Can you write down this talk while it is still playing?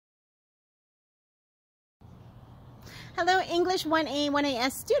Hello English 1A,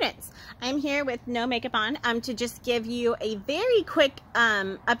 1AS students. I'm here with no makeup on to just give you a very quick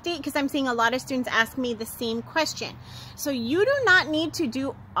update because I'm seeing a lot of students ask me the same question. So you do not need to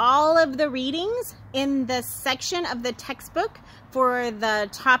do all of the readings in the section of the textbook for the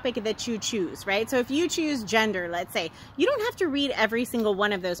topic that you choose, right? So if you choose gender, let's say, you don't have to read every single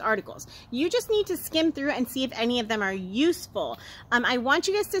one of those articles. You just need to skim through and see if any of them are useful. I want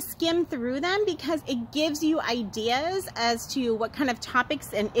you guys to skim through them because it gives you ideas as to what kind of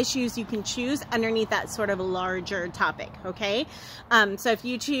topics and issues you can choose underneath that sort of larger topic, okay? So if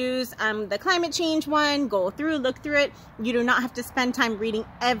you choose the climate change one, go through, look through it. You do not have to spend time reading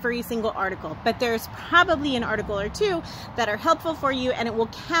every single article, but there's probably an article or two that are helpful for you and it will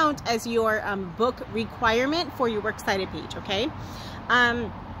count as your book requirement for your works cited page, okay?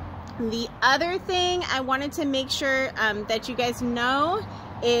 The other thing I wanted to make sure that you guys know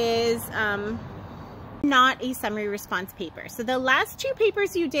is not a summary response paper. So the last two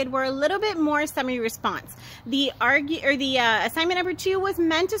papers you did were a little bit more summary response. The assignment number 2 was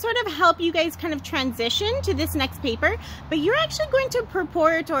meant to sort of help you guys kind of transition to this next paper, but you're actually going to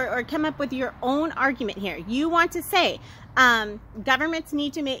purport or come up with your own argument here. You want to say, governments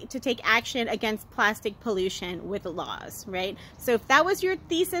need to take action against plastic pollution with laws, right? So if that was your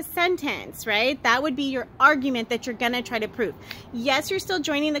thesis sentence, right, that would be your argument that you're gonna try to prove. Yes, you're still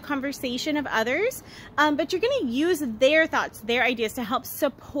joining the conversation of others, but you're gonna use their thoughts, their ideas to help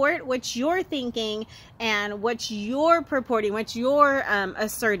support what you're thinking and what you're purporting, what you're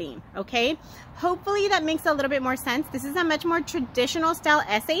asserting, okay? Hopefully that makes a little bit more sense. This is a much more traditional style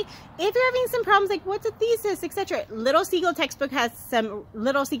essay. If you're having some problems like what's a thesis, etc., Little Seagull textbook has some,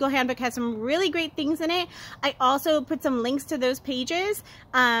 Little Seagull handbook has some really great things in it. I also put some links to those pages.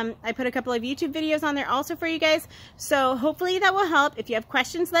 I put a couple of YouTube videos on there also for you guys. So hopefully that will help. If you have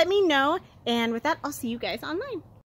questions, let me know. And with that, I'll see you guys online.